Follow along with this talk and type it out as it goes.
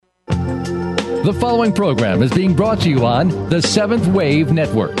The following program is being brought to you on the Seventh Wave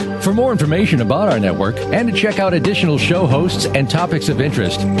Network. For more information about our network and to check out additional show hosts and topics of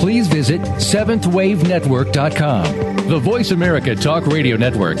interest, please visit seventhwavenetwork.com. The Voice America Talk Radio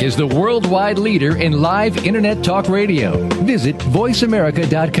Network is the worldwide leader in live Internet talk radio. Visit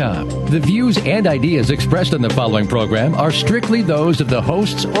voiceamerica.com. The views and ideas expressed on the following program are strictly those of the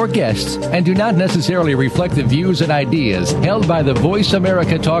hosts or guests and do not necessarily reflect the views and ideas held by the Voice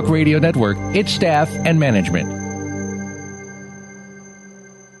America Talk Radio Network, its staff, and management.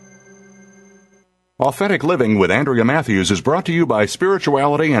 Authentic Living with Andrea Matthews is brought to you by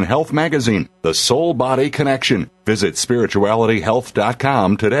Spirituality and Health Magazine, the Soul-Body Connection. Visit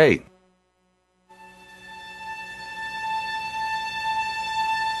spiritualityhealth.com today.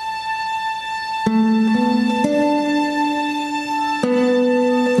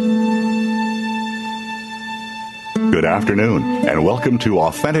 Good afternoon, and welcome to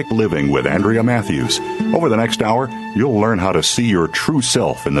Authentic Living with Andrea Matthews. Over the next hour, you'll learn how to see your true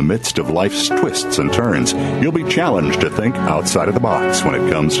self in the midst of life's twists and turns. You'll be challenged to think outside of the box when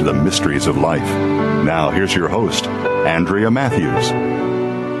it comes to the mysteries of life. Now, here's your host, Andrea Matthews.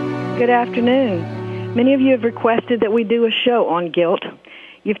 Good afternoon. Many of you have requested that we do a show on guilt.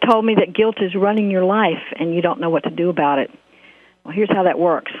 You've told me that guilt is running your life, and you don't know what to do about it. Well, here's how that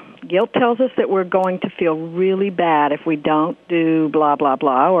works. Guilt tells us that we're going to feel really bad if we don't do blah, blah,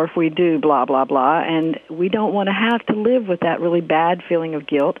 blah, or if we do blah, blah, blah, and we don't want to have to live with that really bad feeling of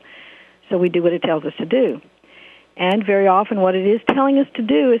guilt, so we do what it tells us to do. And very often what it is telling us to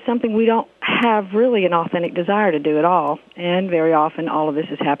do is something we don't have really an authentic desire to do at all, and very often all of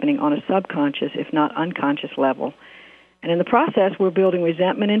this is happening on a subconscious, if not unconscious level. And in the process, we're building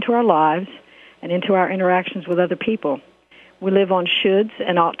resentment into our lives and into our interactions with other people. We live on shoulds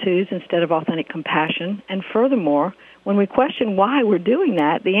and ought-tos instead of authentic compassion. And furthermore, when we question why we're doing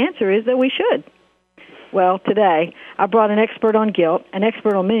that, the answer is that we should. Well, today, I brought an expert on guilt, an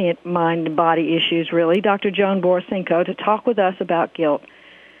expert on many mind and body issues, really, Dr. Joan Borysenko, to talk with us about guilt.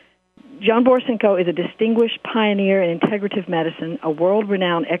 Joan Borysenko is a distinguished pioneer in integrative medicine, a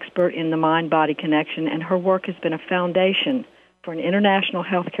world-renowned expert in the mind-body connection, and her work has been a foundation for an international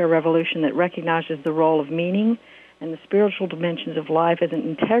healthcare revolution that recognizes the role of meaning and the spiritual dimensions of life as an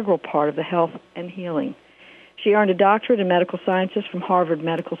integral part of the health and healing. She earned a doctorate in medical sciences from Harvard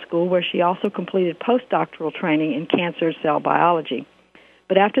Medical School, where she also completed postdoctoral training in cancer cell biology.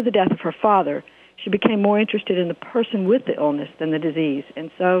 But after the death of her father, she became more interested in the person with the illness than the disease, and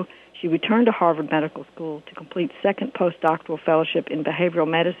so she returned to Harvard Medical School to complete second postdoctoral fellowship in behavioral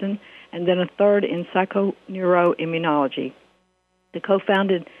medicine and then a third in psychoneuroimmunology. She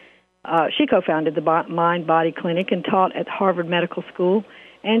co-founded the Mind-Body Clinic and taught at Harvard Medical School,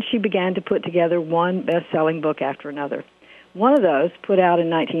 and she began to put together one best-selling book after another. One of those, put out in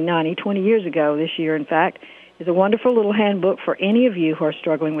 1990, 20 years ago this year, in fact, is a wonderful little handbook for any of you who are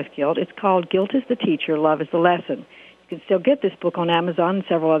struggling with guilt. It's called Guilt is the Teacher, Love is the Lesson. You can still get this book on Amazon and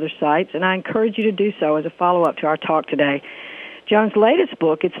several other sites, and I encourage you to do so as a follow-up to our talk today. Joan's latest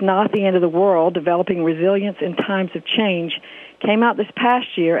book, It's Not the End of the World, Developing Resilience in Times of Change, came out this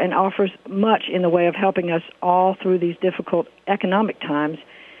past year and offers much in the way of helping us all through these difficult economic times.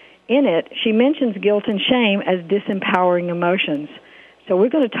 In it, she mentions guilt and shame as disempowering emotions. So we're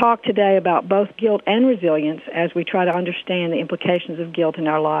going to talk today about both guilt and resilience as we try to understand the implications of guilt in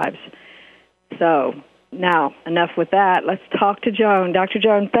our lives. So now, enough with that. Let's talk to Joan. Dr.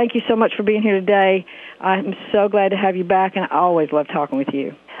 Joan, thank you so much for being here today. I'm so glad to have you back, and I always love talking with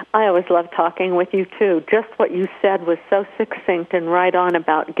you. I always love talking with you, too. Just what you said was so succinct and right on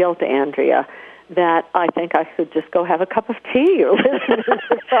about guilt, Andrea, that I think I should just go have a cup of tea. Your listeners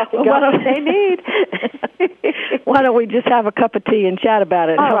are probably got what they need. Why don't we just have a cup of tea and chat about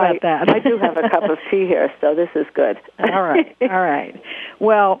it? How about that? I do have a cup of tea here, so this is good. All right.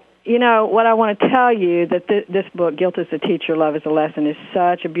 Well, you know, what I want to tell you, that this book, Guilt is the Teacher, Love is the Lesson, is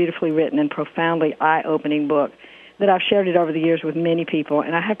such a beautifully written and profoundly eye-opening book that I've shared it over the years with many people.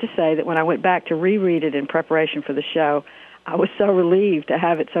 And I have to say that when I went back to reread it in preparation for the show, I was so relieved to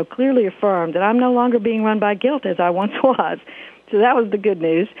have it so clearly affirmed that I'm no longer being run by guilt as I once was. So that was the good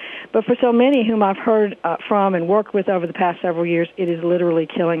news. But for so many whom I've heard from and worked with over the past several years, it is literally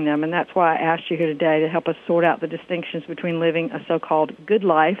killing them. And that's why I asked you here today to help us sort out the distinctions between living a so-called good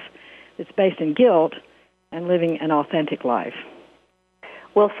life that's based in guilt and living an authentic life.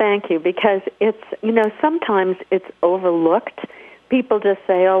 Well, thank you, because it's, you know, sometimes it's overlooked. People just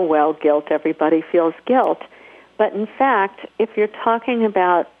say, oh, well, guilt, everybody feels guilt. But in fact, if you're talking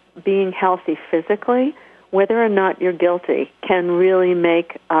about being healthy physically, whether or not you're guilty can really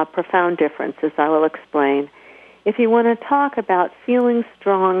make a profound difference, as I will explain. if you want to talk about feeling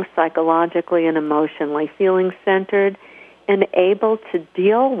strong psychologically and emotionally, feeling centered and able to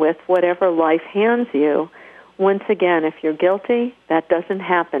deal with whatever life hands you, once again, if you're guilty, that doesn't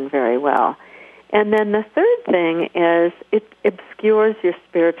happen very well. And then the third thing is it obscures your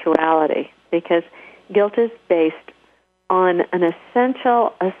spirituality, because guilt is based on an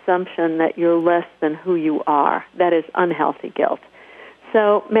essential assumption that you're less than who you are. That is unhealthy guilt.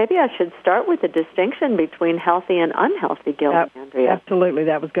 So maybe I should start with the distinction between healthy and unhealthy guilt, Andrea. Absolutely.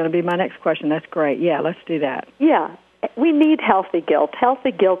 That was going to be my next question. That's great. Yeah, let's do that. Yeah. We need healthy guilt.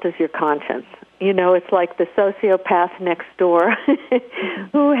 Healthy guilt is your conscience. You know, it's like the sociopath next door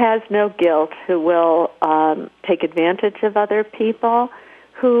who has no guilt, who will take advantage of other people,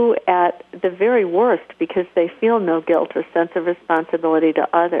 who at the very worst, because they feel no guilt or sense of responsibility to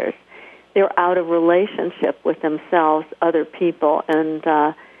others, they're out of relationship with themselves, other people, and,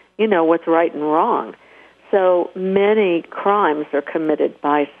 what's right and wrong. So many crimes are committed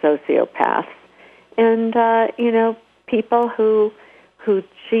by sociopaths. And, people who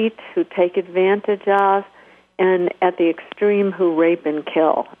cheat, who take advantage of, and at the extreme who rape and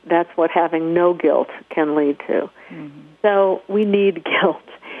kill. That's what having no guilt can lead to. Mm-hmm. So we need guilt.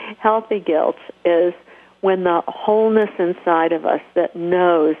 Healthy guilt is when the wholeness inside of us that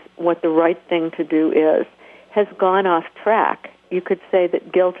knows what the right thing to do is has gone off track. You could say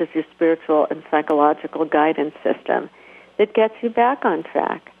that guilt is your spiritual and psychological guidance system that gets you back on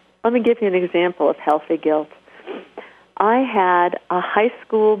track. Let me give you an example of healthy guilt. I had a high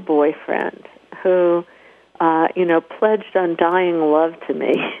school boyfriend who, pledged undying love to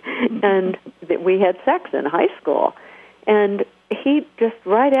me, and we had sex in high school. And he just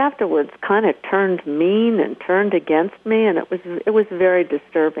right afterwards kind of turned mean and turned against me, and it was very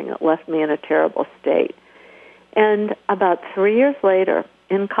disturbing. It left me in a terrible state. And about 3 years later,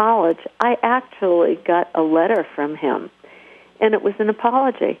 in college, I actually got a letter from him, and it was an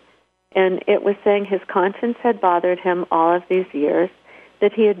apology. And it was saying his conscience had bothered him all of these years,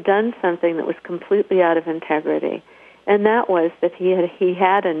 that he had done something that was completely out of integrity, and that was that he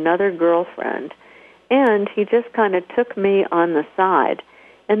had another girlfriend, and he just kind of took me on the side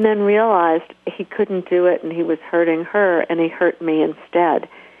and then realized he couldn't do it and he was hurting her, and he hurt me instead.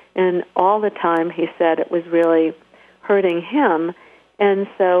 And all the time he said it was really hurting him, and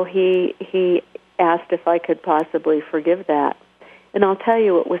so he asked if I could possibly forgive that. And I'll tell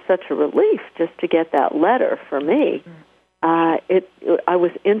you, it was such a relief just to get that letter for me. I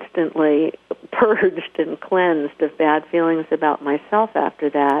was instantly purged and cleansed of bad feelings about myself after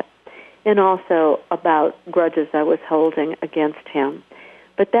that, and also about grudges I was holding against him.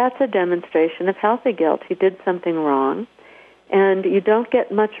 But that's a demonstration of healthy guilt. He did something wrong, and you don't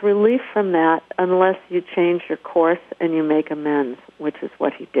get much relief from that unless you change your course and you make amends, which is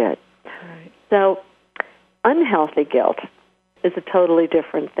what he did. Right. So unhealthy guilt is a totally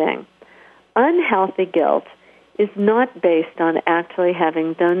different thing. Unhealthy guilt is not based on actually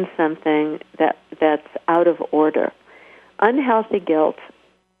having done something that's out of order. Unhealthy guilt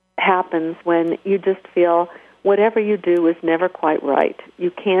happens when you just feel whatever you do is never quite right.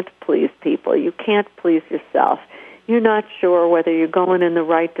 You can't please people. You can't please yourself. You're not sure whether you're going in the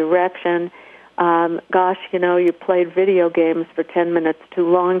right direction. You played video games for 10 minutes too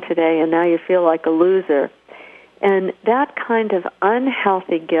long today, and now you feel like a loser. And that kind of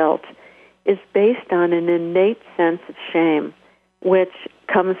unhealthy guilt is based on an innate sense of shame, which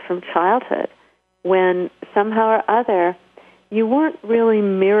comes from childhood, when somehow or other you weren't really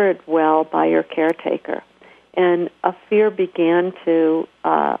mirrored well by your caretaker, and a fear began to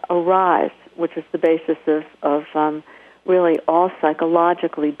arise, which is the basis of really all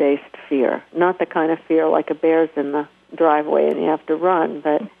psychologically based fear, not the kind of fear like a bear's in the driveway and you have to run,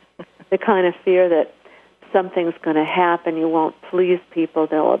 but the kind of fear that something's going to happen, you won't please people,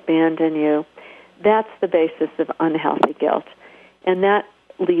 they'll abandon you. That's the basis of unhealthy guilt. And that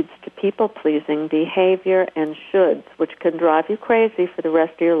leads to people-pleasing behavior and shoulds, which can drive you crazy for the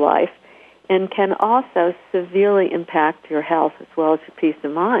rest of your life and can also severely impact your health as well as your peace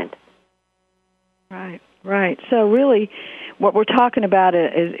of mind. Right. So really what we're talking about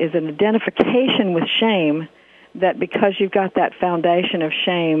is an identification with shame, that because you've got that foundation of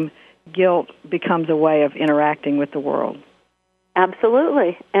shame, guilt becomes a way of interacting with the world.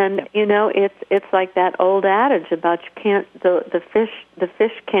 Absolutely. And it's like that old adage about the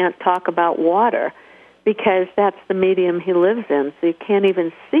fish can't talk about water, because that's the medium he lives in, so you can't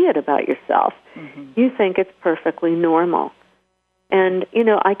even see it about yourself. Mm-hmm. You think it's perfectly normal. And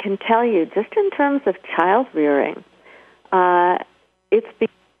I can tell you, just in terms of child rearing, it's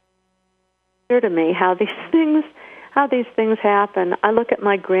clear to me how these things happen. I look at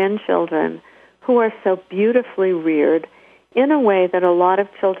my grandchildren who are so beautifully reared in a way that a lot of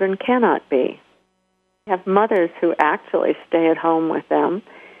children cannot be. We have mothers who actually stay at home with them,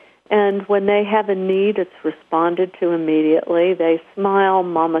 and when they have a need, it's responded to immediately. They smile,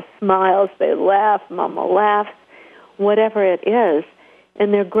 Mama smiles, they laugh, Mama laughs, whatever it is,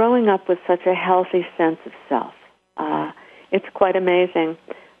 and they're growing up with such a healthy sense of self. It's quite amazing.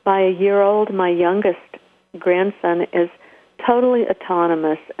 By a year old, my youngest grandson is totally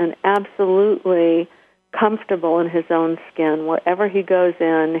autonomous and absolutely comfortable in his own skin. Wherever he goes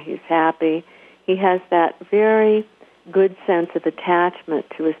in, he's happy. He has that very good sense of attachment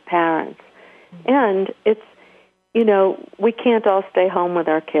to his parents. And it's, we can't all stay home with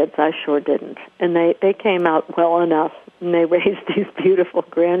our kids. I sure didn't. And they came out well enough, and they raised these beautiful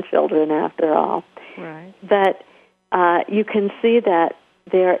grandchildren after all. Right. But you can see that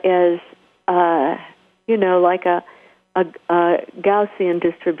there is, like a Gaussian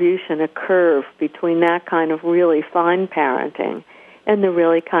distribution, a curve between that kind of really fine parenting and the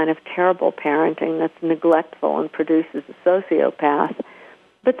really kind of terrible parenting that's neglectful and produces a sociopath.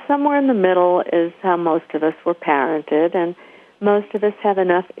 But somewhere in the middle is how most of us were parented, and most of us have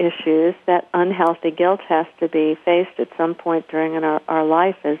enough issues that unhealthy guilt has to be faced at some point during our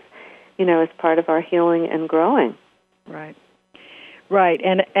life as part of our healing and growing. Right. Right,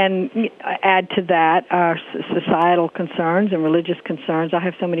 and add to that our societal concerns and religious concerns. I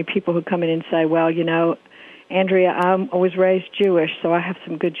have so many people who come in and say, well, Andrea, I was raised Jewish, so I have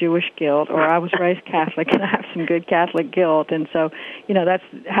some good Jewish guilt, or I was raised Catholic and I have some good Catholic guilt, and so, that's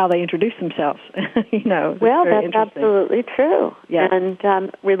how they introduce themselves. Well, that's absolutely true. Yeah.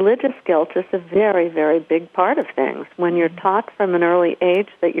 And religious guilt is a very, very big part of things. When you're taught from an early age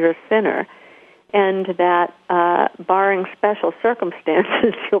that you're a sinner, and that, barring special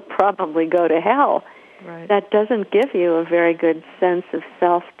circumstances, you'll probably go to hell. Right. That doesn't give you a very good sense of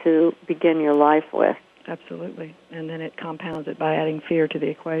self to begin your life with. Absolutely. And then it compounds it by adding fear to the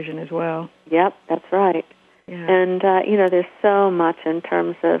equation as well. Yep, that's right. Yeah. And, there's so much in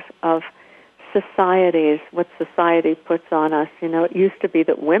terms of societies, what society puts on us. It used to be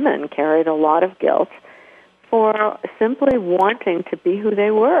that women carried a lot of guilt for simply wanting to be who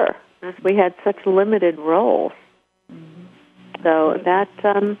they were, as we had such limited roles. Mm-hmm. So that,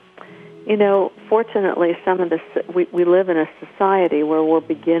 fortunately, we live in a society where we're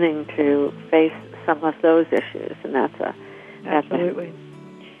beginning to face some of those issues, and that's Absolutely.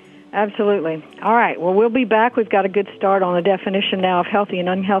 Absolutely. All right, well, we'll be back. We've got a good start on the definition now of healthy and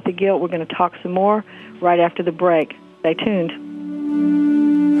unhealthy guilt. We're going to talk some more right after the break. Stay tuned.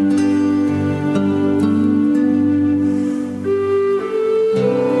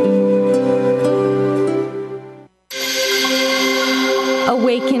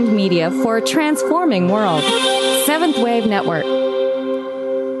 Awakened media for a transforming world. Seventh Wave Network.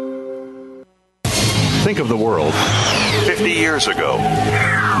 Think of the world 50 years ago.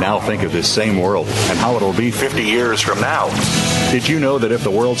 Now think of this same world and how it'll be 50 years from now. Did you know that if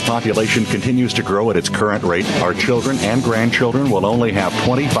the world's population continues to grow at its current rate, our children and grandchildren will only have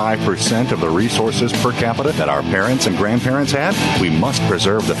 25% of the resources per capita that our parents and grandparents had? We must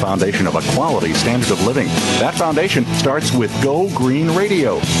preserve the foundation of a quality standard of living. That foundation starts with Go Green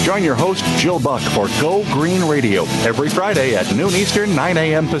Radio. Join your host, Jill Buck, for Go Green Radio every Friday at noon Eastern, 9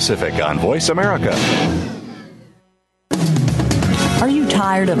 a.m. Pacific on Voice America. Are you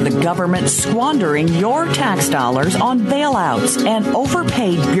tired of the government squandering your tax dollars on bailouts and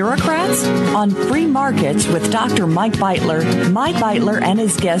overpaid bureaucrats? On Free Markets with Dr. Mike Beitler, Mike Beitler and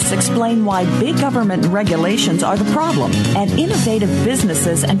his guests explain why big government regulations are the problem and innovative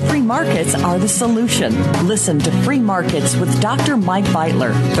businesses and free markets are the solution. Listen to Free Markets with Dr. Mike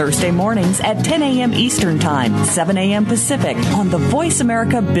Beitler, Thursday mornings at 10 a.m. Eastern Time, 7 a.m. Pacific on the Voice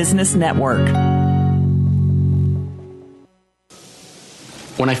America Business Network.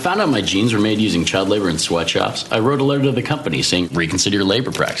 When I found out my jeans were made using child labor in sweatshops, I wrote a letter to the company saying, reconsider your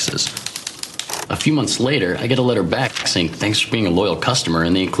labor practices. A few months later, I get a letter back saying, thanks for being a loyal customer,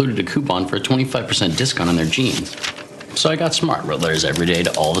 and they included a coupon for a 25% discount on their jeans. So I got smart, wrote letters every day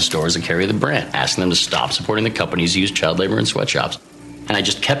to all the stores that carry the brand, asking them to stop supporting the companies who use child labor in sweatshops. And I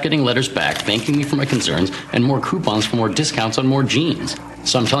just kept getting letters back, thanking me for my concerns, and more coupons for more discounts on more jeans.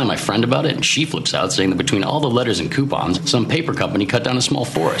 So I'm telling my friend about it, and she flips out, saying that between all the letters and coupons, some paper company cut down a small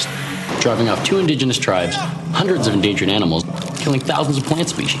forest, driving off 2 indigenous tribes, hundreds of endangered animals, killing thousands of plant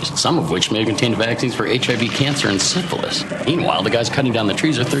species, some of which may have contained vaccines for HIV, cancer, and syphilis. Meanwhile, the guys cutting down the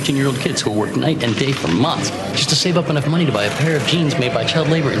trees are 13-year-old kids who work night and day for months just to save up enough money to buy a pair of jeans made by child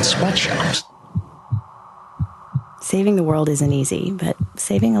labor in sweatshops. Saving the world isn't easy, but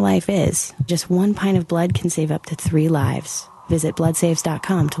saving a life is. Just 1 pint of blood can save up to 3 lives. Visit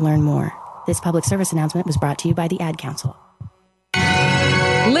bloodsaves.com to learn more. This public service announcement was brought to you by the Ad Council.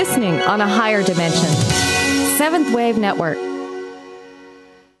 Listening on a higher dimension. Seventh Wave Network.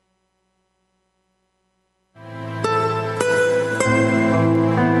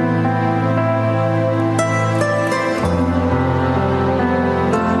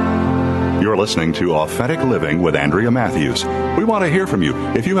 You're listening to Authentic Living with Andrea Matthews. We want to hear from you.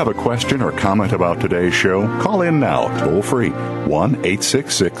 If you have a question or comment about today's show, call in now, toll free,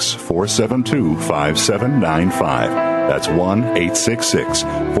 1-866-472-5795. That's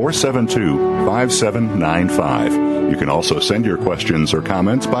 1-866-472-5795. You can also send your questions or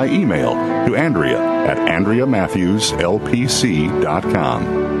comments by email to Andrea at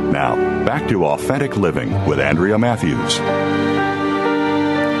AndreaMatthewsLPC.com. Now, back to Authentic Living with Andrea Matthews.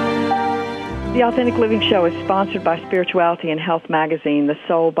 The Authentic Living Show is sponsored by Spirituality and Health magazine, The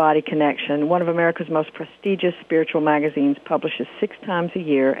Soul Body Connection, one of America's most prestigious spiritual magazines, publishes 6 times a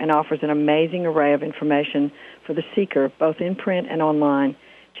year and offers an amazing array of information for the seeker, both in print and online.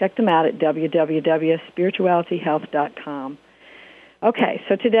 Check them out at www.spiritualityhealth.com. Okay,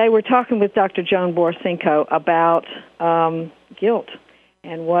 so today we're talking with Dr. Joan Borysenko about guilt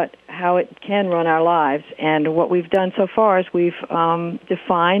and how it can run our lives. And what we've done so far is we've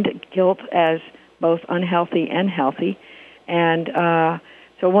defined guilt as both unhealthy and healthy. And so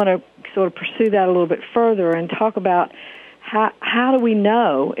I want to sort of pursue that a little bit further and talk about how do we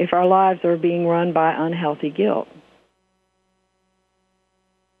know if our lives are being run by unhealthy guilt?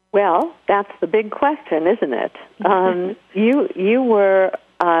 Well, that's the big question, isn't it? You were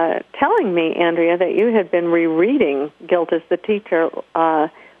telling me, Andrea, that you had been rereading Guilt is the Teacher,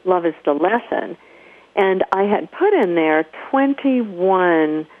 Love is the Lesson, and I had put in there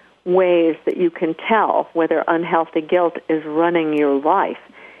 21 ways that you can tell whether unhealthy guilt is running your life.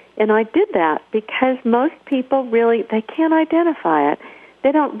 And I did that because most people really, they can't identify it.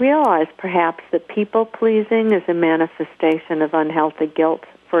 They don't realize, perhaps, that people-pleasing is a manifestation of unhealthy guilt,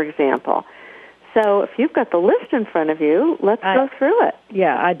 for example. So if you've got the list in front of you, let's go through it.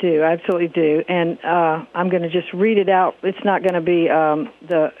 Yeah, I do. I absolutely do. And I'm going to just read it out. It's not going to be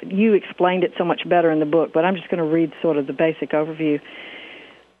you explained it so much better in the book, but I'm just going to read sort of the basic overview.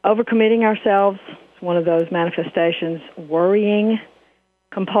 Overcommitting ourselves is one of those manifestations. Worrying,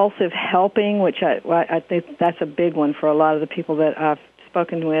 compulsive helping, which I think that's a big one for a lot of the people that I've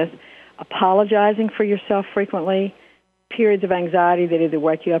spoken with. Apologizing for yourself frequently. Periods of anxiety that either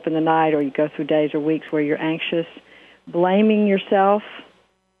wake you up in the night or you go through days or weeks where you're anxious, blaming yourself,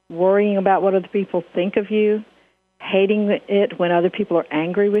 worrying about what other people think of you, hating it when other people are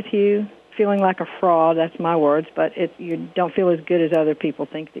angry with you, feeling like a fraud, that's my words, but you don't feel as good as other people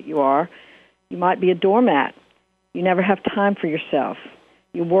think that you are. You might be a doormat. You never have time for yourself.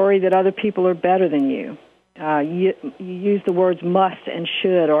 You worry that other people are better than you. You use the words must and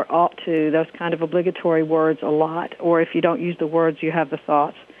should or ought to, those kind of obligatory words a lot. Or if you don't use the words, you have the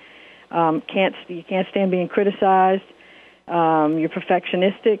thoughts. You can't stand being criticized. You're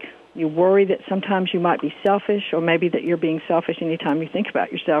perfectionistic. You worry that sometimes you might be selfish, or maybe that you're being selfish anytime you think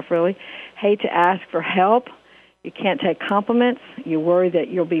about yourself, really. Hate to ask for help. You can't take compliments. You worry that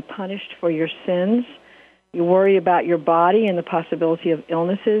you'll be punished for your sins. You worry about your body and the possibility of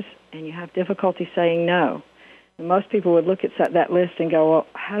illnesses, and you have difficulty saying no. And most people would look at that list and go, well,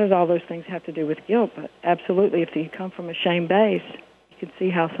 how did all those things have to do with guilt? But absolutely, if you come from a shame base, you can see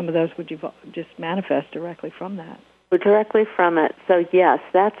how some of those would just manifest directly from that. Directly from it. So yes,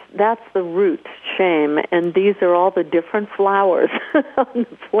 that's the root, shame, and these are all the different flowers on the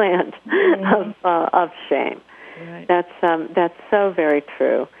plant of shame. Right. That's so very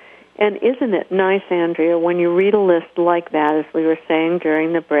true. And isn't it nice, Andrea, when you read a list like that, as we were saying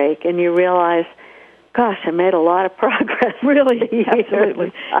during the break, and you realize, gosh, I made a lot of progress. Really,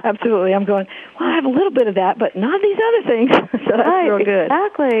 absolutely. Absolutely. I'm going, well, I have a little bit of that, but not these other things. So that's real good.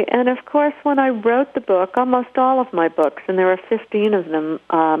 Exactly. And, of course, when I wrote the book, almost all of my books, and there are 15 of them,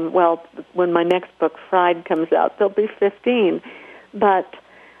 when my next book, Fried, comes out, there'll be 15. But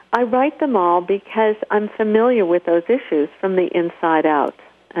I write them all because I'm familiar with those issues from the inside out.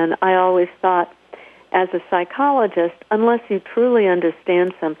 And I always thought, as a psychologist, unless you truly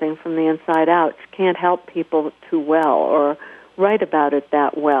understand something from the inside out, you can't help people too well or write about it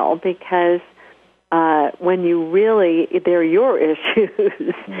that well, because when you really, they're your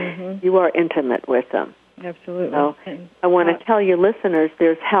issues, you are intimate with them. Absolutely. So I want to tell you listeners,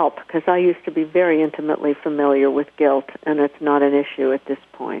 there's help, because I used to be very intimately familiar with guilt, and it's not an issue at this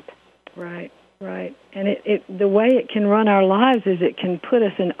point. Right. Right. And the way it can run our lives is it can put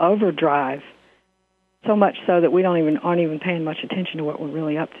us in overdrive, so much so that we aren't even paying much attention to what we're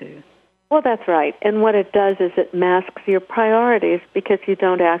really up to. Well, that's right. And what it does is it masks your priorities because you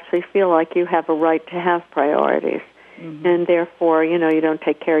don't actually feel like you have a right to have priorities. Mm-hmm. And therefore, you don't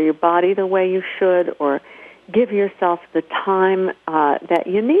take care of your body the way you should or give yourself the time that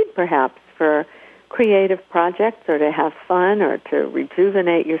you need perhaps for creative projects or to have fun or to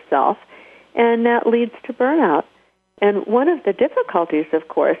rejuvenate yourself. And that leads to burnout. And one of the difficulties, of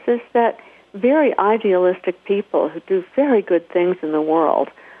course, is that very idealistic people who do very good things in the world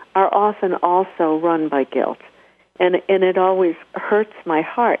are often also run by guilt. And it always hurts my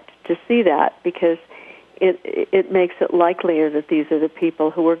heart to see that because it makes it likelier that these are the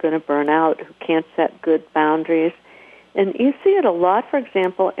people who are going to burn out, who can't set good boundaries. And you see it a lot, for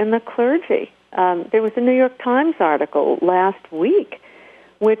example, in the clergy. There was a New York Times article last week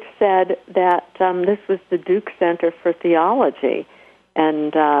which said that this was the Duke Center for Theology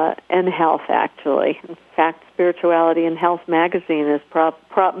and health, actually. In fact, Spirituality and Health magazine is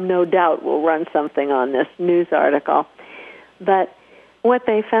no doubt will run something on this news article. But what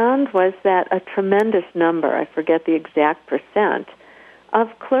they found was that a tremendous number, I forget the exact percent, of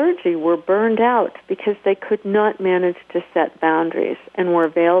clergy were burned out because they could not manage to set boundaries and were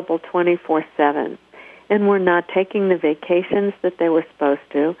available 24/7 and were not taking the vacations that they were supposed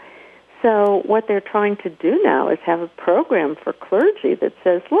to. So what they're trying to do now is have a program for clergy that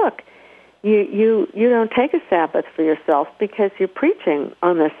says, look, you don't take a Sabbath for yourself because you're preaching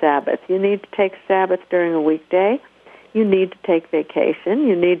on the Sabbath. You need to take Sabbath during a weekday. You need to take vacation.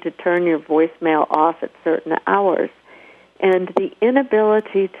 You need to turn your voicemail off at certain hours. And the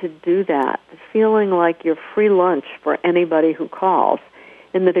inability to do that, feeling like you're free lunch for anybody who calls,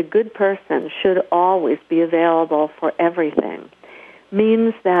 and that a good person should always be available for everything,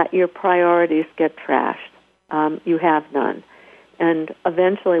 means that your priorities get trashed. You have none. And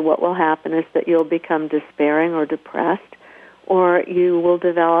eventually what will happen is that you'll become despairing or depressed, or you will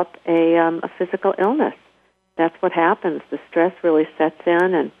develop a physical illness. That's what happens. The stress really sets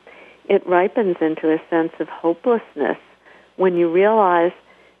in, and it ripens into a sense of hopelessness when you realize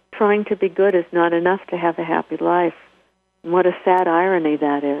trying to be good is not enough to have a happy life. And what a sad irony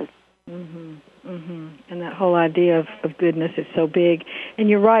that is. Mm-hmm. Mm-hmm. And that whole idea of goodness is so big. And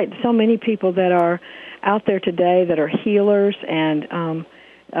you're right, so many people that are out there today that are healers and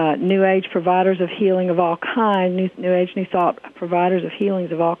New Age providers of healing of all kinds, New Age, New Thought providers of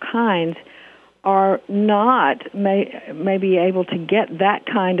healings of all kinds, are not maybe able to get that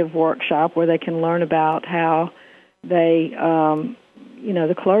kind of workshop where they can learn about how they,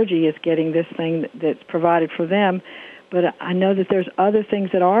 the clergy is getting this thing that's provided for them. But I know that there's other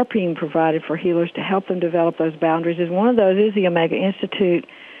things that are being provided for healers to help them develop those boundaries. And one of those is the Omega Institute,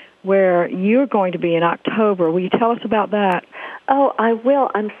 where you're going to be in October. Will you tell us about that? Oh, I will.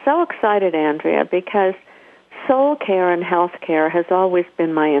 I'm so excited, Andrea, because soul care and health care has always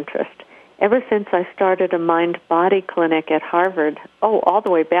been my interest. Ever since I started a mind-body clinic at Harvard, all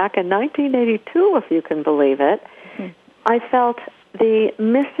the way back in 1982, if you can believe it, I felt the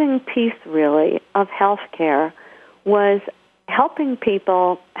missing piece, really, of health care was helping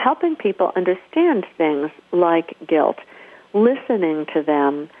people understand things like guilt, listening to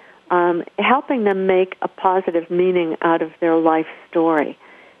them, helping them make a positive meaning out of their life story.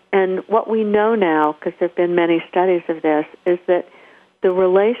 And what we know now, because there have been many studies of this, is that the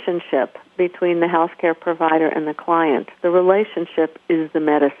relationship between the healthcare provider and the client, the relationship is the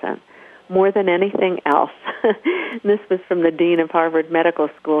medicine, more than anything else. This was from the dean of Harvard Medical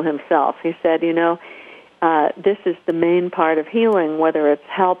School himself. He said, this is the main part of healing, whether it's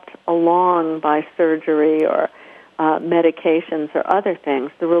helped along by surgery or medications or other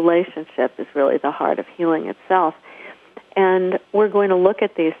things. The relationship is really the heart of healing itself. And we're going to look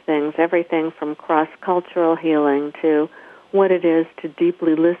at these things, everything from cross-cultural healing to what it is to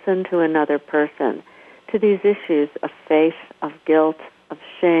deeply listen to another person, to these issues of faith, of guilt, of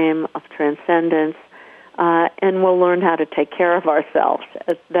shame, of transcendence, and we'll learn how to take care of ourselves.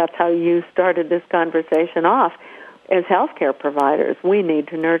 That's how you started this conversation off. As healthcare providers, we need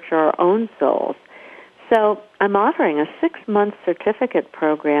to nurture our own souls. So I'm offering a 6-month certificate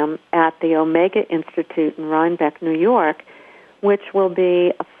program at the Omega Institute in Rhinebeck, New York, which will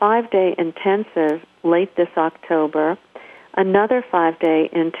be a 5-day intensive late this October, another 5-day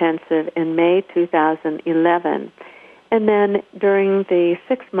intensive in May 2011. And then during the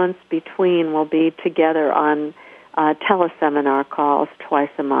 6 months between, we'll be together on teleseminar calls twice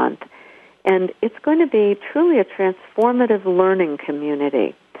a month. And it's going to be truly a transformative learning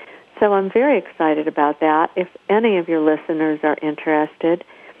community. So I'm very excited about that. If any of your listeners are interested,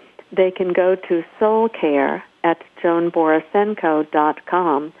 they can go to soulcare at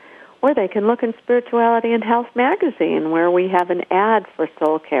joanborysenko.com, Or they can look in Spirituality and Health magazine, where we have an ad for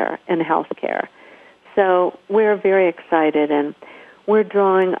soul care and health care. So we're very excited, and we're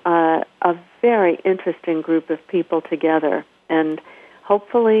drawing a very interesting group of people together. And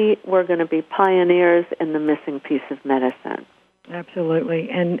hopefully we're going to be pioneers in the missing piece of medicine. Absolutely.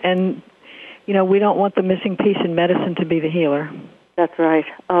 And you know, we don't want the missing piece in medicine to be the healer. That's right.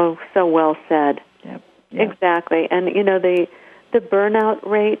 Oh, so well said. Yep. Exactly. And, you know, the burnout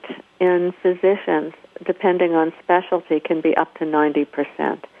rate in physicians, depending on specialty, can be up to 90%.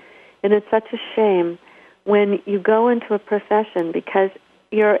 And it's such a shame when you go into a profession because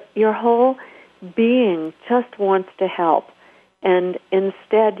your whole being just wants to help. And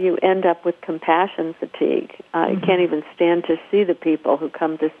instead you end up with compassion fatigue. You can't even stand to see the people who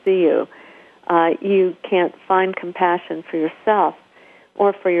come to see you. You can't find compassion for yourself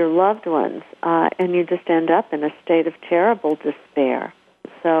or for your loved ones, and you just end up in a state of terrible despair.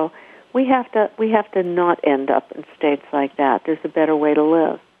 So we have to not end up in states like that. There's a better way to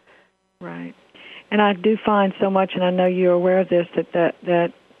live. Right. And I do find so much, and I know you're aware of this,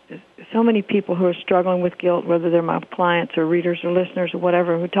 that so many people who are struggling with guilt, whether they're my clients or readers or listeners or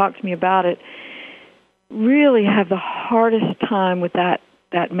whatever, who talk to me about it, really have the hardest time with that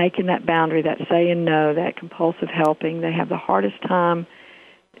making that boundary, that saying no, that compulsive helping. They have the hardest time,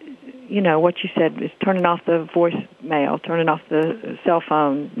 you know, what you said is turning off the voicemail, turning off the cell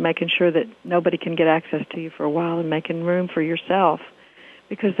phone, making sure that nobody can get access to you for a while, and making room for yourself.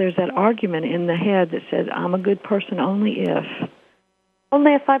 Because there's that argument in the head that says, I'm a good person only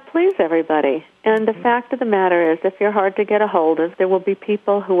if I please everybody. And the fact of the matter is, if you're hard to get a hold of, there will be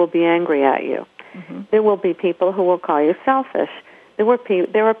people who will be angry at you. Mm-hmm. There will be people who will call you selfish.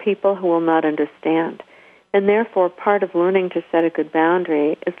 There are people who will not understand. And therefore, part of learning to set a good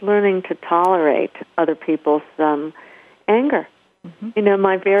boundary is learning to tolerate other people's anger. Mm-hmm. You know,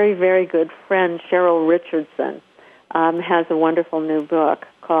 my very, very good friend, Cheryl Richardson, has a wonderful new book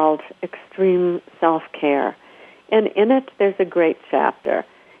called Extreme Self-Care. And in it, there's a great chapter.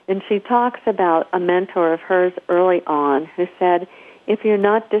 And she talks about a mentor of hers early on who said, if you're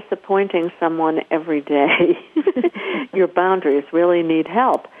not disappointing someone every day, your boundaries really need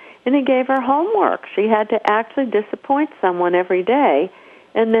help. And he gave her homework. She had to actually disappoint someone every day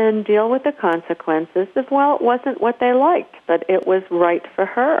and then deal with the consequences of, well, it wasn't what they liked, but it was right for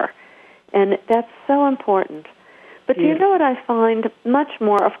her. And that's so important. But you know what I find much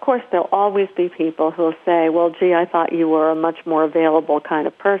more, of course, there'll always be people who will say, well, gee, I thought you were a much more available kind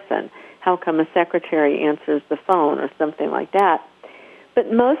of person. How come a secretary answers the phone or something like that?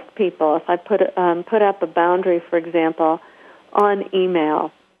 But most people, if I put up a boundary, for example, on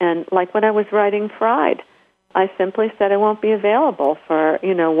email, and like when I was writing Fried, I simply said I won't be available for,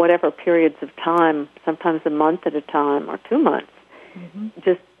 you know, whatever periods of time, sometimes a month at a time or 2 months. Mm-hmm.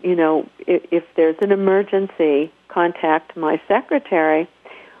 Just, you know, if there's an emergency, contact my secretary.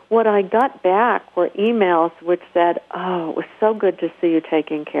 What I got back were emails which said, oh, it was so good to see you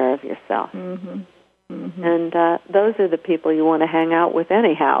taking care of yourself. Mm-hmm. Mm-hmm. And those are the people you want to hang out with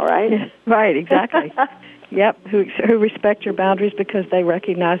anyhow, right? Right, exactly. Yep, who respect your boundaries because they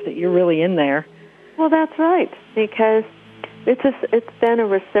recognize that you're really in there. Well, that's right, because it's then a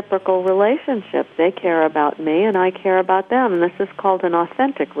reciprocal relationship. They care about me, and I care about them. And this is called an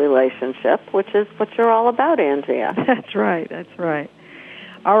authentic relationship, which is what you're all about, Andrea. That's right, that's right.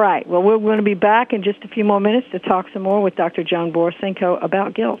 All right, well, we're going to be back in just a few more minutes to talk some more with Dr. Joan Borysenko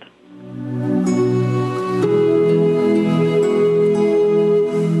about guilt.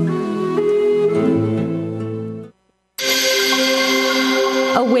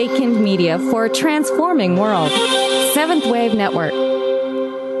 Awakened Media for a transforming world. Seventh Wave Network.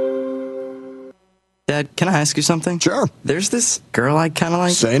 Dad, can I ask you something? Sure. There's this girl I kind of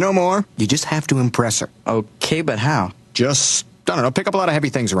like. Say no more. You just have to impress her. Okay, but how? Just, I don't know, pick up a lot of heavy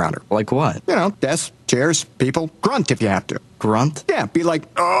things around her. Like what? You know, desks, chairs, people. Grunt if you have to. Grunt? Yeah, be like,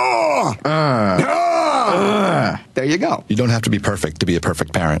 oh! There you go. You don't have to be perfect to be a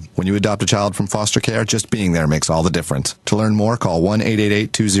perfect parent. When you adopt a child from foster care, just being there makes all the difference. To learn more, call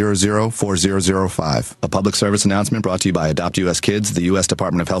 1-888-200-4005. A public service announcement brought to you by Adopt U.S. Kids, the U.S.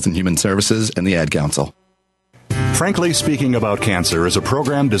 Department of Health and Human Services, and the Ad Council. Frankly Speaking About Cancer is a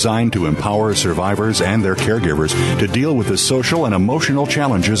program designed to empower survivors and their caregivers to deal with the social and emotional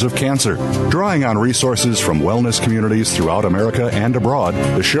challenges of cancer. Drawing on resources from wellness communities throughout America and abroad,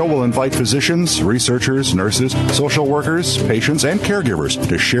 the show will invite physicians, researchers, nurses, social workers, patients, and caregivers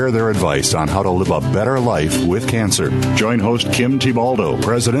to share their advice on how to live a better life with cancer. Join host Kim Tibaldo,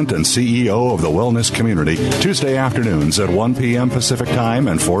 President and CEO of the Wellness Community, Tuesday afternoons at 1 p.m. Pacific Time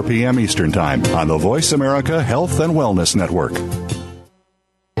and 4 p.m. Eastern Time on the Voice America Health and Wellness Network.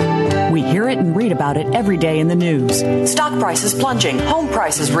 We hear it and read about it every day in the news. Stock prices plunging, home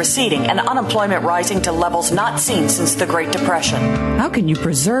prices receding, and unemployment rising to levels not seen since the Great Depression. How can you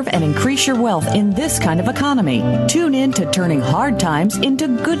preserve and increase your wealth in this kind of economy? Tune in to Turning Hard Times into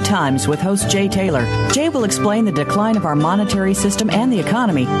Good Times with host Jay Taylor. Jay will explain the decline of our monetary system and the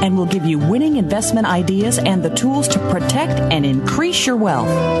economy, and will give you winning investment ideas and the tools to protect and increase your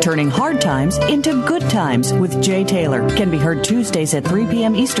wealth. Turning Hard Times into Good Times with Jay Taylor can be heard Tuesdays at 3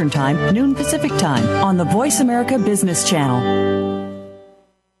 p.m. Eastern Time, noon Pacific Time on the Voice America Business Channel.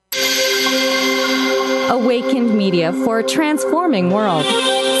 Awakened Media for a transforming world.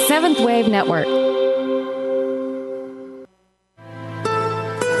 Seventh Wave Network.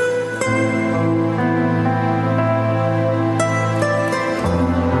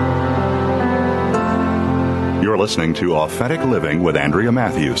 You're listening to Authentic Living with Andrea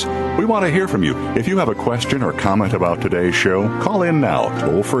Matthews. We want to hear from you. If you have a question or comment about today's show, call in now,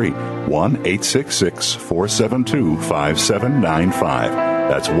 toll free, 1-866-472-5795.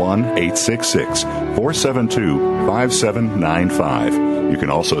 That's 1-866-472-5795. You can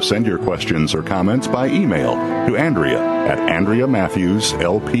also send your questions or comments by email to Andrea at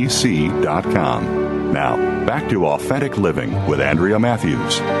AndreaMatthewsLPC.com. Now, back to Authentic Living with Andrea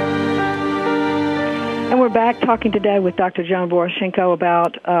Matthews. And we're back talking today with Dr. Joan Borysenko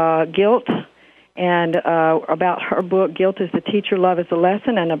about guilt and about her book, Guilt is the Teacher, Love is the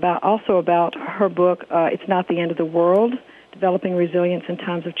Lesson, and also about her book, It's Not the End of the World, Developing Resilience in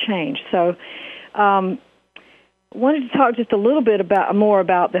Times of Change. So wanted to talk just a little bit more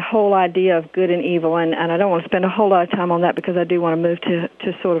about the whole idea of good and evil, and I don't want to spend a whole lot of time on that because I do want to move to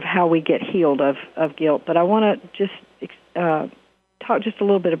sort of how we get healed of guilt. But I want to just talk just a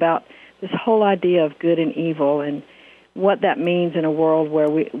little bit about this whole idea of good and evil and what that means in the world where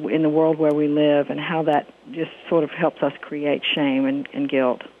we live, and how that just sort of helps us create shame and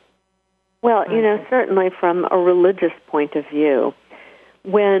guilt. Well, certainly from a religious point of view,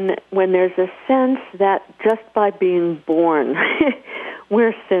 when there's a sense that just by being born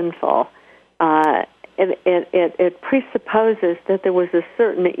we're sinful, it presupposes that there was a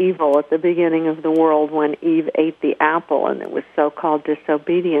certain evil at the beginning of the world when Eve ate the apple, and it was so-called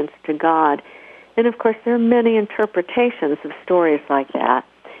disobedience to God. And, of course, there are many interpretations of stories like that.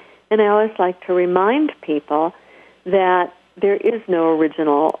 And I always like to remind people that there is no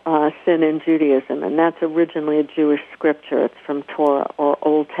original sin in Judaism, and that's originally a Jewish scripture. It's from Torah or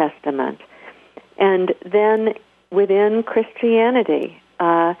Old Testament. And then within Christianity,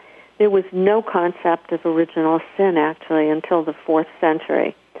 there was no concept of original sin, actually, until the 4th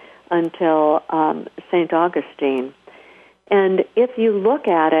century, until St. Augustine. And if you look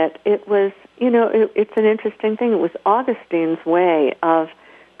at it, it was, it's an interesting thing. It was Augustine's way of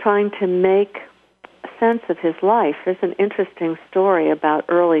trying to make sense of his life. There's an interesting story about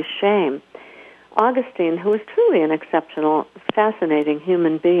early shame. Augustine, who was truly an exceptional, fascinating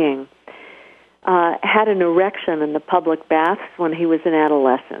human being, had an erection in the public baths when he was an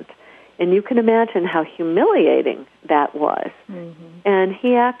adolescent. And you can imagine how humiliating that was. Mm-hmm. And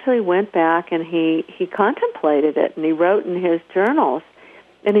he actually went back and he contemplated it, and he wrote in his journals,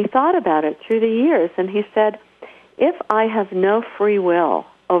 and he thought about it through the years, and he said, if I have no free will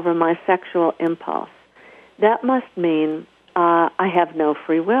over my sexual impulse, that must mean I have no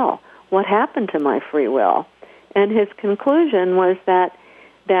free will. What happened to my free will? And his conclusion was that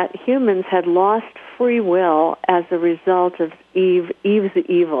humans had lost free will as a result of Eve's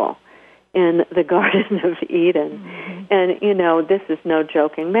evil in the Garden of Eden. Mm-hmm. And, this is no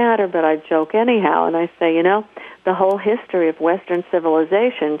joking matter, but I joke anyhow, and I say, the whole history of Western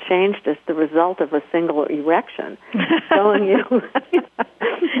civilization changed as the result of a single erection, showing you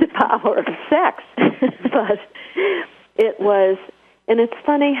the power of sex. But it was, and it's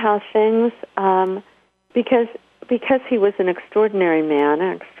funny how things, because he was an extraordinary man,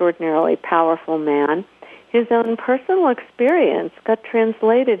 an extraordinarily powerful man, his own personal experience got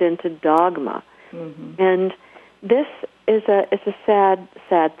translated into dogma. Mm-hmm. And this is a sad,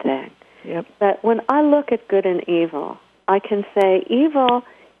 sad thing. Yep. But when I look at good and evil, I can say evil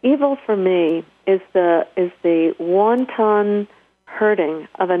for me is the wanton hurting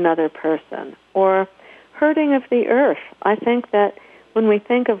of another person, or hurting of the earth. I think that when we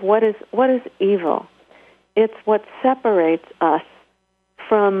think of what is evil, it's what separates us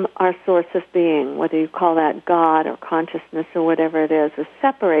from our source of being, whether you call that God or consciousness or whatever it is, or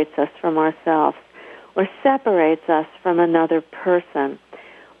separates us from ourselves, or separates us from another person,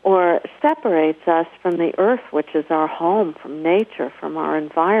 or separates us from the earth, which is our home, from nature, from our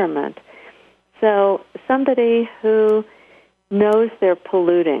environment. So somebody who knows they're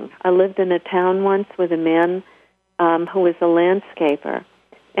polluting. I lived in a town once with a man who was a landscaper,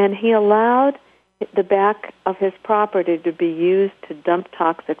 and he allowed the back of his property to be used to dump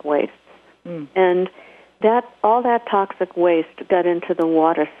toxic wastes. And all that toxic waste got into the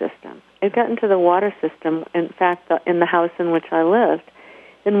water system. It got into the water system, in fact, in the house in which I lived.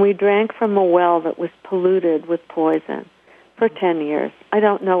 And we drank from a well that was polluted with poison for 10 years. I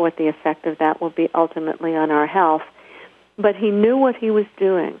don't know what the effect of that will be ultimately on our health, but he knew what he was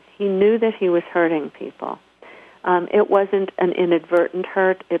doing. He knew that he was hurting people. It wasn't an inadvertent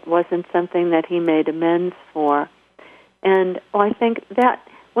hurt. It wasn't something that he made amends for. And I think that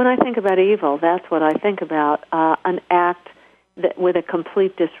when I think about evil, that's what I think about, an act that, with a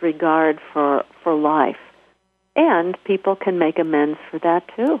complete disregard for life. And people can make amends for that,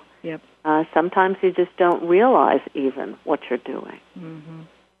 too. Yep. Sometimes you just don't realize even what you're doing. Mm-hmm.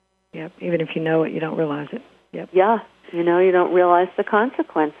 Yep. Even if you know it, you don't realize it. Yep. Yeah. You don't realize the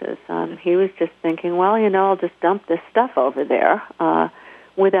consequences. He was just thinking, well, I'll just dump this stuff over there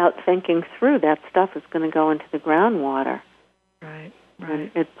without thinking through that stuff is going to go into the groundwater. Right.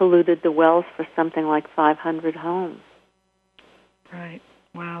 And it polluted the wells for something like 500 homes. Right.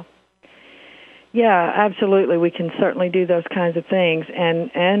 Wow. Yeah, absolutely. We can certainly do those kinds of things,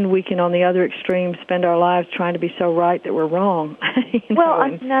 and we can, on the other extreme, spend our lives trying to be so right that we're wrong.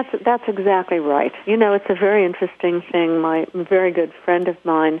 That's exactly right. It's a very interesting thing. My very good friend of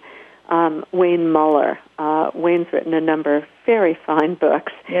mine, Wayne Muller. Wayne's written a number of very fine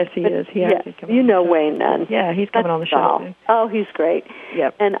books. Yes, he is. You know Wayne, then. Yeah, he's coming on the show soon. Oh, he's great.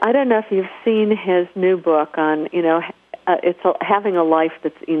 Yep. And I don't know if you've seen his new book on, it's having a life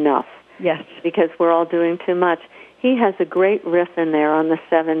that's enough. Yes. Because we're all doing too much. He has a great riff in there on the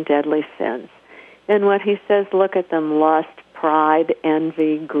 7 deadly sins. And what he says, look at them: lust, pride,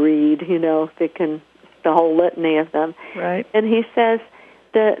 envy, greed, the whole litany of them. Right. And he says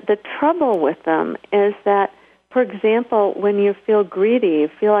the trouble with them is that, for example, when you feel greedy, you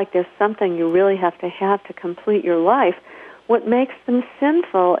feel like there's something you really have to complete your life, what makes them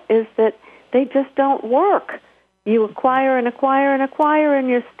sinful is that they just don't work. You acquire and acquire and acquire, and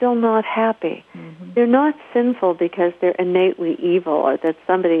you're still not happy. Mm-hmm. They're not sinful because they're innately evil or that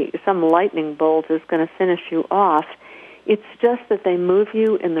some lightning bolt is going to finish you off. It's just that they move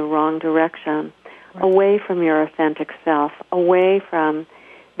you in the wrong direction, right, away from your authentic self, away from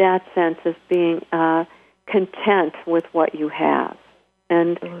that sense of being content with what you have.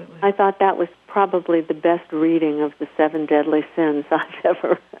 And absolutely, I thought that was probably the best reading of the 7 deadly sins I've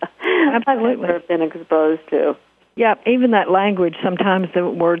ever been exposed to. Yeah, even that language, sometimes the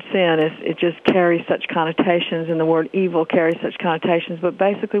word sin, it just carries such connotations, and the word evil carries such connotations. But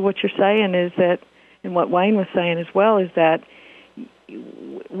basically what you're saying is that, and what Wayne was saying as well, is that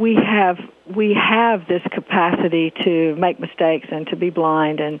we have this capacity to make mistakes and to be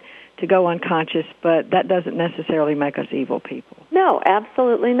blind and to go unconscious, but that doesn't necessarily make us evil people. No,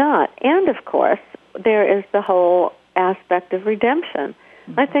 absolutely not. And, of course, there is the whole aspect of redemption.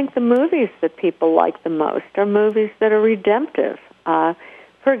 I think the movies that people like the most are movies that are redemptive.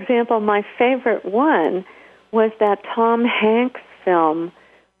 For example, my favorite one was that Tom Hanks film,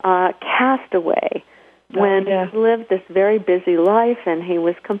 Castaway, when he lived this very busy life and he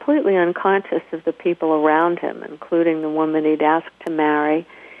was completely unconscious of the people around him, including the woman he'd asked to marry.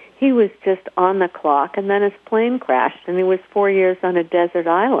 He was just on the clock, and then his plane crashed, and he was 4 years on a desert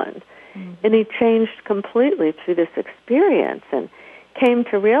island. Mm-hmm. And he changed completely through this experience and came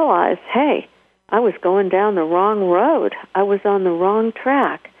to realize, hey, I was going down the wrong road. I was on the wrong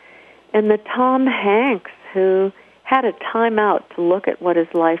track. And the Tom Hanks, who had a time out to look at what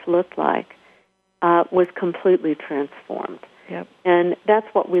his life looked like, was completely transformed. Yep. And that's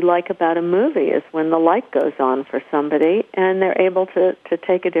what we like about a movie, is when the light goes on for somebody and they're able to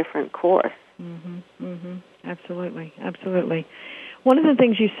take a different course. Mm-hmm. Mm-hmm. Absolutely. Absolutely. One of the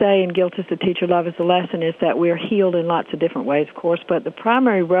things you say in Guilt is the Teacher, Love is the Lesson is that we're healed in lots of different ways, of course, but the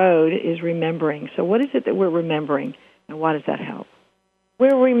primary road is remembering. So what is it that we're remembering, and why does that help?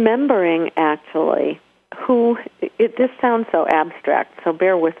 We're remembering, actually, this sounds so abstract, so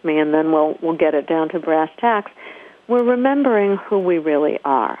bear with me and then we'll get it down to brass tacks. We're remembering who we really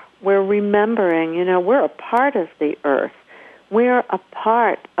are. We're remembering, we're a part of the earth. We're a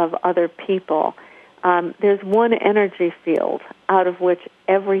part of other people. There's one energy field out of which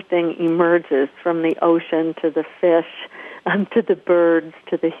everything emerges, from the ocean to the fish, to the birds,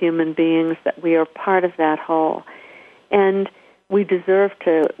 to the human beings, that we are part of that whole. And we deserve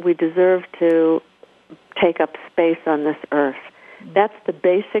to take up space on this earth. That's the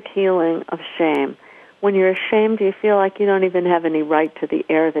basic healing of shame. When you're ashamed, you feel like you don't even have any right to the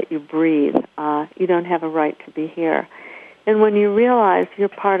air that you breathe. You don't have a right to be here. And when you realize you're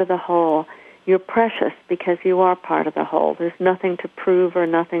part of the whole, you're precious because you are part of the whole. There's nothing to prove or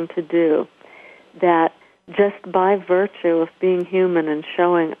nothing to do. That just by virtue of being human and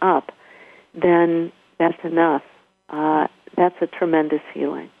showing up, then that's enough. That's a tremendous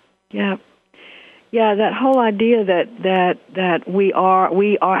healing. Yeah. Yeah, that whole idea that we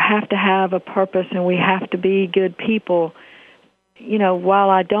have to have a purpose and we have to be good people. You know, while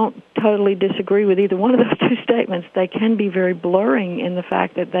I don't totally disagree with either one of those two statements, they can be very blurring in the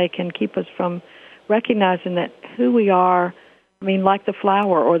fact that they can keep us from recognizing that who we are, I mean, like the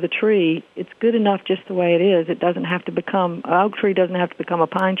flower or the tree, it's good enough just the way it is. It doesn't have to become, an oak tree doesn't have to become a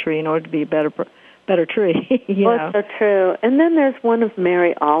pine tree in order to be a better tree. Well, it's so true. And then there's one of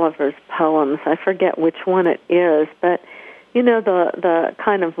Mary Oliver's poems. I forget which one it is, but, you know, the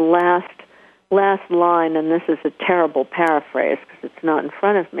kind of last line, and this is a terrible paraphrase because it's not in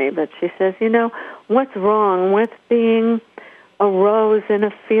front of me, but she says, you know, what's wrong with being a rose in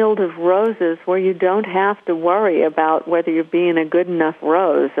a field of roses where you don't have to worry about whether you're being a good enough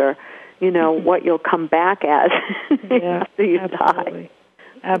rose or, you know, what you'll come back as after you die.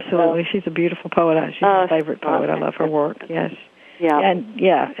 Absolutely. She's a beautiful poet. She's my favorite poet. I love her work. Yes.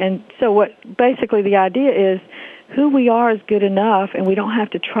 Yeah. And so what basically the idea is who we are is good enough, and we don't have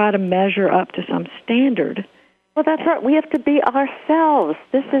to try to measure up to some standard. Well, that's right. We have to be ourselves.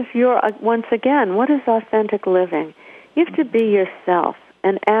 This is once again, what is authentic living? You have to be yourself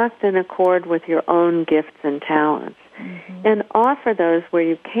and act in accord with your own gifts and talents and offer those where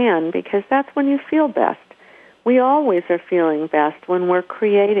you can, because that's when you feel best. We always are feeling best when we're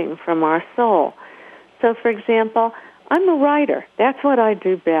creating from our soul. So, for example, I'm a writer. That's what I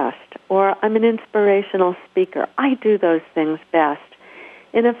do best. Or I'm an inspirational speaker. I do those things best.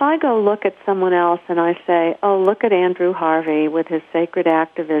 And if I go look at someone else and I say, oh, look at Andrew Harvey with his sacred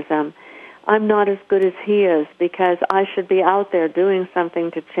activism, I'm not as good as he is because I should be out there doing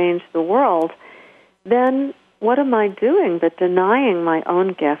something to change the world, then what am I doing but denying my own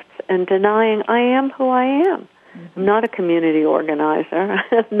gifts and denying I am who I am? I'm not a community organizer.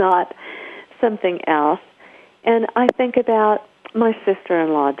 I'm not something else. And I think about my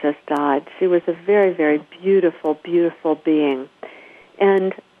sister-in-law just died. She was a very, very beautiful, beautiful being.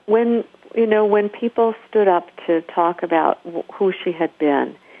 And when people stood up to talk about who she had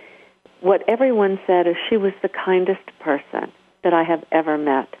been, what everyone said is she was the kindest person that I have ever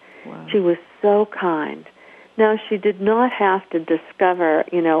met. Wow. She was so kind. Now, she did not have to discover,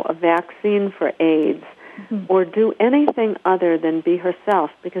 a vaccine for AIDS or do anything other than be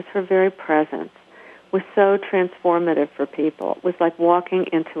herself, because her very presence was so transformative for people. It was like walking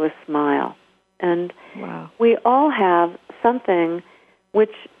into a smile. And we all have something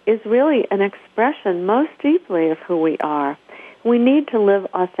which is really an expression most deeply of who we are. We need to live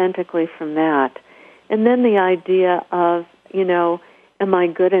authentically from that. And then the idea of, am I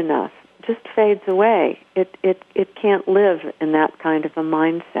good enough, just fades away. It can't live in that kind of a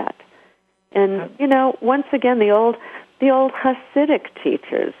mindset. And, once again, the old Hasidic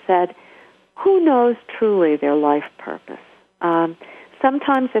teachers said, who knows truly their life purpose?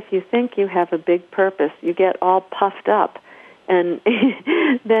 Sometimes if you think you have a big purpose, you get all puffed up, and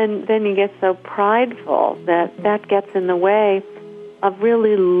then you get so prideful that gets in the way of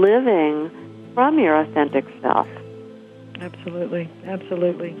really living from your authentic self. Absolutely,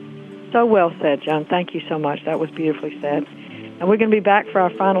 absolutely. So well said, Joan. Thank you so much. That was beautifully said. And we're going to be back for our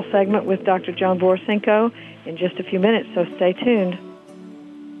final segment with Dr. Joan Borysenko in just a few minutes, so stay tuned.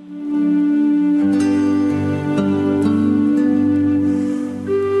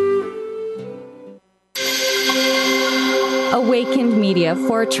 Awakened Media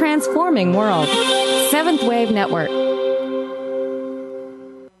for a transforming world. Seventh Wave Network.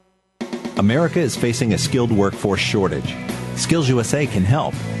 America is facing a skilled workforce shortage. Skills USA can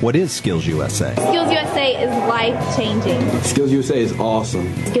help. What is Skills USA? Skills USA is life-changing. Skills USA is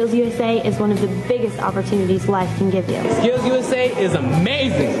awesome. Skills USA is one of the biggest opportunities life can give you. Skills USA is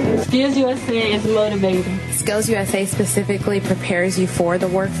amazing. Skills USA is motivating. Skills USA specifically prepares you for the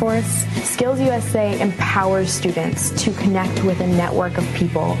workforce. Skills USA empowers students to connect with a network of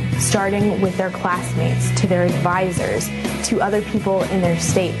people, starting with their classmates, to their advisors, to other people in their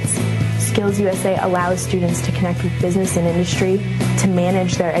states. Skills USA allows students to connect with business and industry, to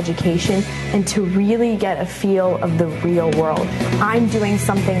manage their education, and to really get a feel of the real world. I'm doing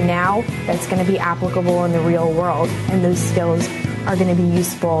something now that's going to be applicable in the real world, and those skills are going to be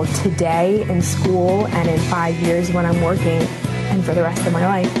useful today in school and in 5 years when I'm working and for the rest of my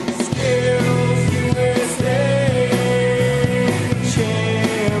life. Skills USA,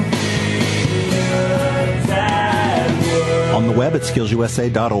 champions at work. On the web at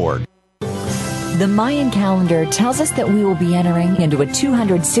skillsusa.org. The Mayan calendar tells us that we will be entering into a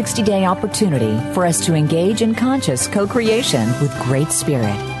 260-day opportunity for us to engage in conscious co-creation with Great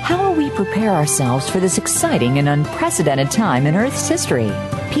Spirit. How will we prepare ourselves for this exciting and unprecedented time in Earth's history?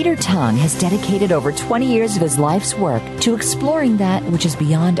 Peter Tung has dedicated over 20 years of his life's work to exploring that which is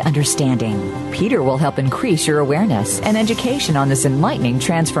beyond understanding. Peter will help increase your awareness and education on this enlightening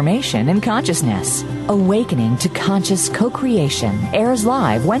transformation in consciousness. Awakening to Conscious Co-Creation airs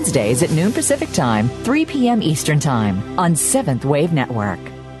live Wednesdays at noon Pacific Time, 3 p.m. Eastern Time on 7th Wave Network.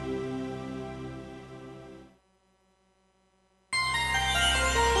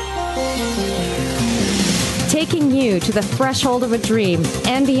 Taking you to the threshold of a dream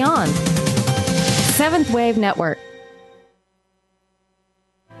and beyond. 7th Wave Network.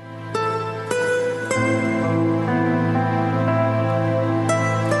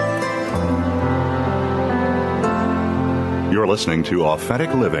 You're listening to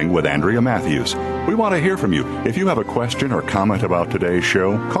Authentic Living with Andrea Matthews. We want to hear from you. If you have a question or comment about today's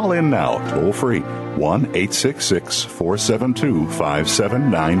show, call in now, toll free,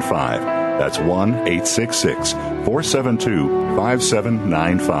 1-866-472-5795. That's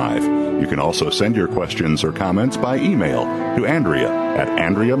 1-866-472-5795. You can also send your questions or comments by email to Andrea at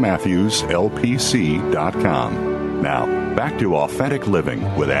AndreaMatthewsLPC.com. Now, back to Authentic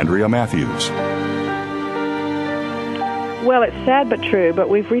Living with Andrea Matthews. Well, it's sad but true, but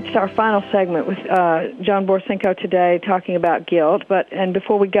we've reached our final segment with Joan Borysenko today talking about guilt. And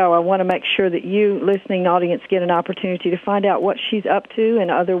before we go, I want to make sure that you, listening audience, get an opportunity to find out what she's up to in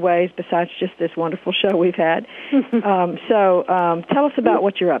other ways besides just this wonderful show we've had. So tell us about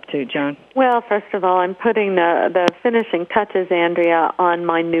what you're up to, Joan. Well, first of all, I'm putting the finishing touches, Andrea, on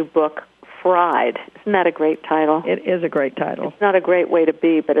my new book, Fried. Isn't that a great title? It is a great title. It's not a great way to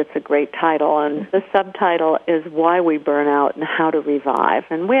be, but it's a great title. And the subtitle is Why We Burn Out and How to Revive.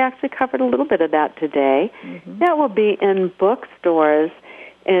 And we actually covered a little bit of that today. Mm-hmm. That will be in bookstores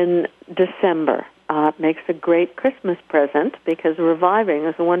in December. It makes a great Christmas present because reviving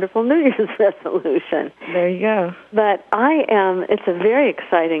is a wonderful New Year's resolution. There you go. But it's a very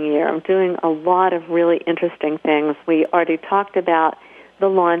exciting year. I'm doing a lot of really interesting things. We already talked about the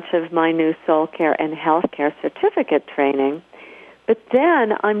launch of my new soul care and healthcare certificate training. But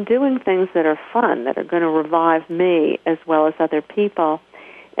then I'm doing things that are fun, that are going to revive me as well as other people.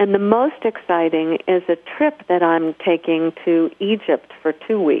 And the most exciting is a trip that I'm taking to Egypt for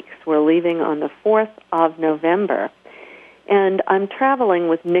 2 weeks. We're leaving on the 4th of November. And I'm traveling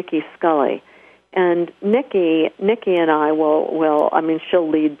with Nikki Scully. And Nikki and I she'll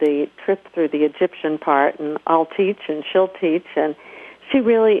lead the trip through the Egyptian part, and I'll teach and she'll teach, and she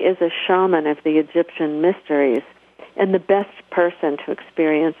really is a shaman of the Egyptian mysteries and the best person to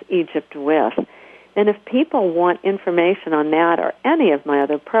experience Egypt with. And if people want information on that or any of my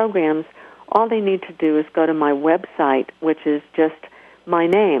other programs, all they need to do is go to my website, which is just my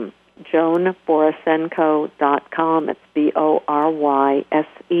name, JoanBorysenko.com. It's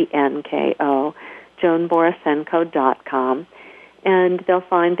BORYSENKO, JoanBorysenko.com. And they'll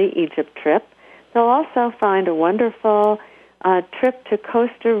find the Egypt trip. They'll also find a wonderful trip to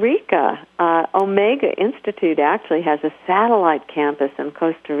Costa Rica. Omega Institute actually has a satellite campus in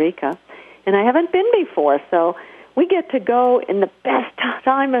Costa Rica, and I haven't been before, so we get to go in the best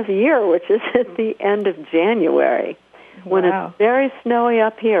time of year, which is at the end of January, when it's very snowy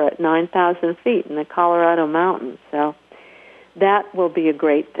up here at 9,000 feet in the Colorado mountains. So that will be a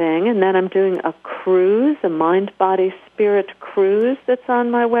great thing. And then I'm doing a cruise, a Mind, Body, Spirit cruise that's on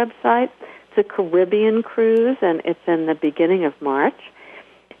my website. It's a Caribbean cruise, and it's in the beginning of March.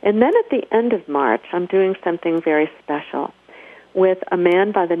 And then at the end of March, I'm doing something very special with a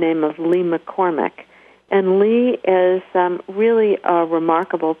man by the name of Lee McCormick. And Lee is really a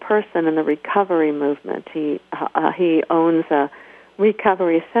remarkable person in the recovery movement. He owns a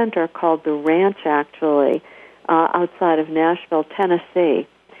recovery center called The Ranch, actually, outside of Nashville, Tennessee.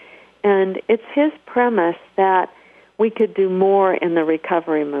 And it's his premise that we could do more in the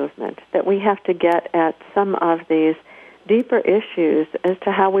recovery movement, that we have to get at some of these deeper issues as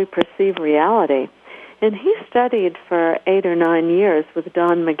to how we perceive reality. And he studied for 8 or 9 years with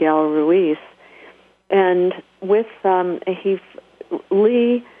Don Miguel Ruiz, and with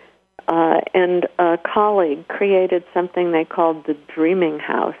Lee and a colleague created something they called the Dreaming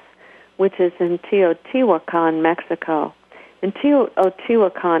House, which is in Teotihuacan, Mexico. And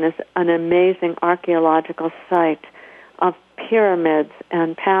Teotihuacan is an amazing archaeological site of pyramids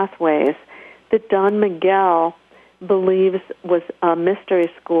and pathways that Don Miguel believes was a mystery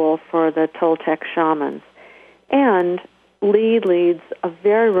school for the Toltec shamans. And Lee leads a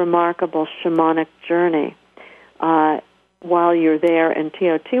very remarkable shamanic journey while you're there in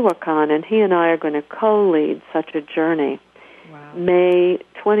Teotihuacan, and he and I are going to co-lead such a journey, May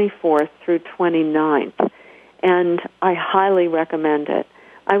 24th through 29th, and I highly recommend it.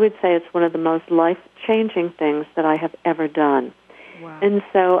 I would say it's one of the most life-changing things that I have ever done. Wow. And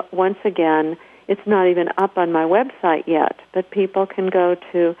so, once again, it's not even up on my website yet, but people can go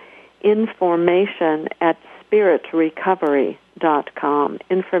to information@spiritrecovery.com,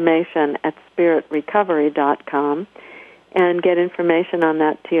 information@spiritrecovery.com, and get information on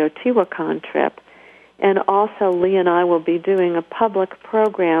that Teotihuacan trip. And also, Lee and I will be doing a public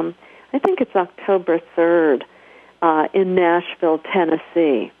program, I think it's October 3rd, in Nashville,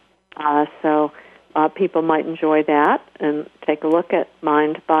 Tennessee. So people might enjoy that and take a look at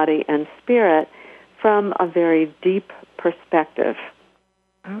mind, body, and spirit from a very deep perspective.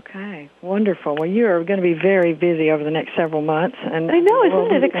 Okay, wonderful. Well, you are going to be very busy over the next several months, and I know,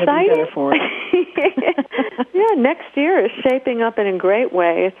 isn't it exciting? For it. Yeah, next year is shaping up in a great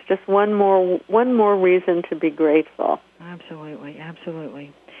way. It's just one more reason to be grateful. Absolutely,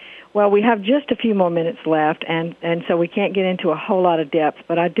 absolutely. Well, we have just a few more minutes left, and so we can't get into a whole lot of depth.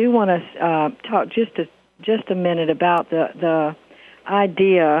 But I do want to talk just a minute about the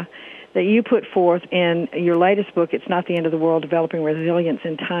idea that you put forth in your latest book, It's Not the End of the World, Developing Resilience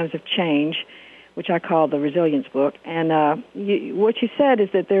in Times of Change, which I call the Resilience Book. And what you said is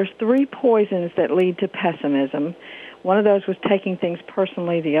that there's 3 poisons that lead to pessimism. One of those was taking things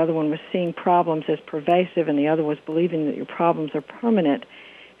personally, the other one was seeing problems as pervasive, and the other was believing that your problems are permanent.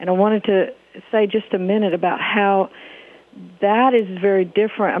 And I wanted to say just a minute about how that is very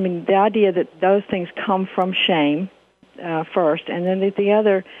different. I mean, the idea that those things come from shame, first, and then the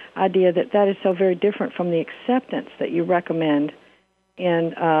other idea that is so very different from the acceptance that you recommend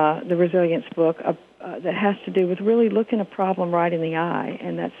in the Resilience book that has to do with really looking a problem right in the eye,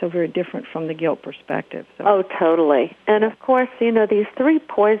 and that's so very different from the guilt perspective. So. Oh, totally. And of course, these 3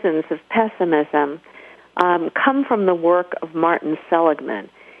 poisons of pessimism come from the work of Martin Seligman.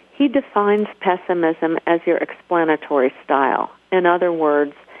 He defines pessimism as your explanatory style. In other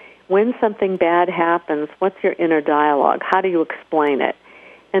words, when something bad happens, what's your inner dialogue? How do you explain it?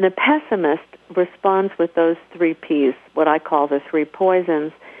 And a pessimist responds with those 3 Ps, what I call the 3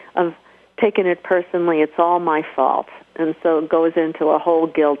 poisons, of taking it personally, it's all my fault. And so it goes into a whole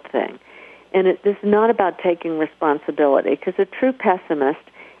guilt thing. And it is not about taking responsibility, because a true pessimist,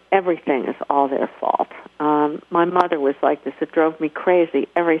 everything is all their fault. My mother was like this. It drove me crazy.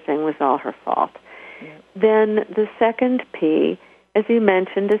 Everything was all her fault. Yeah. Then the second P, as you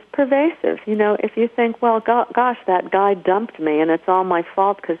mentioned, is pervasive. If you think, well, gosh, that guy dumped me and it's all my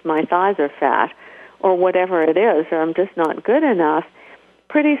fault because my thighs are fat or whatever it is, or I'm just not good enough,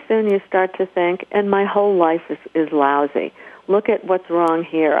 pretty soon you start to think, and my whole life is lousy. Look at what's wrong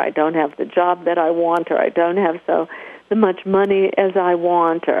here. I don't have the job that I want, or I don't have so much money as I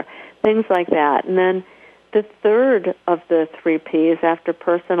want, or things like that. And then the third of the 3 Ps after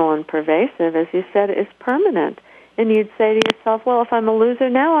personal and pervasive, as you said, is permanent. And you'd say to yourself, well, if I'm a loser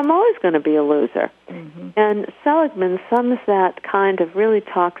now, I'm always going to be a loser. Mm-hmm. And Seligman sums that kind of really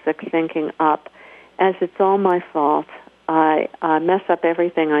toxic thinking up as it's all my fault. I mess up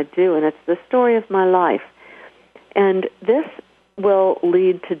everything I do, and it's the story of my life. And this will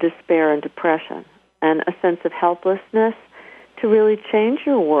lead to despair and depression and a sense of helplessness to really change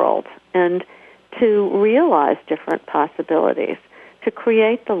your world and to realize different possibilities, to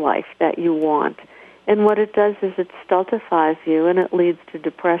create the life that you want. And what it does is it stultifies you, and it leads to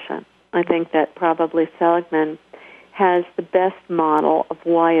depression. I think that probably Seligman has the best model of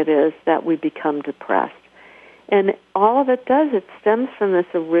why it is that we become depressed. And all of it does, it stems from this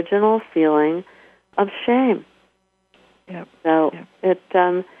original feeling of shame. Yep. So it,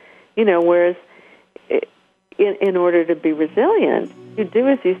 whereas in order to be resilient, you do,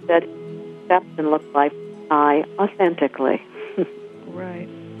 as you said, accept and look like I authentically. Right.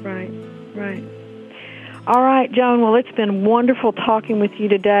 All right, Joan, well, it's been wonderful talking with you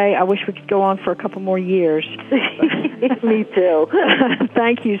today. I wish we could go on for a couple more years. Me too.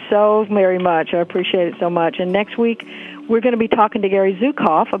 Thank you so very much. I appreciate it so much. And next week, we're going to be talking to Gary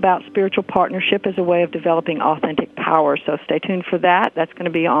Zukav about spiritual partnership as a way of developing authentic power. So stay tuned for that. That's going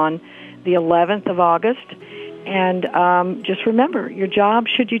to be on the 11th of August. And just remember, your job,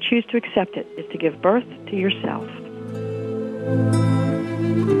 should you choose to accept it, is to give birth to yourself.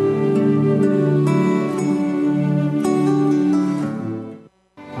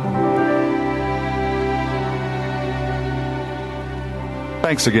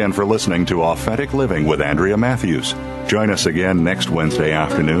 Thanks again for listening to Authentic Living with Andrea Matthews. Join us again next Wednesday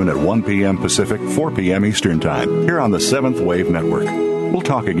afternoon at 1 p.m. Pacific, 4 p.m. Eastern Time, here on the 7th Wave Network. We'll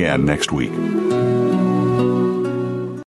talk again next week.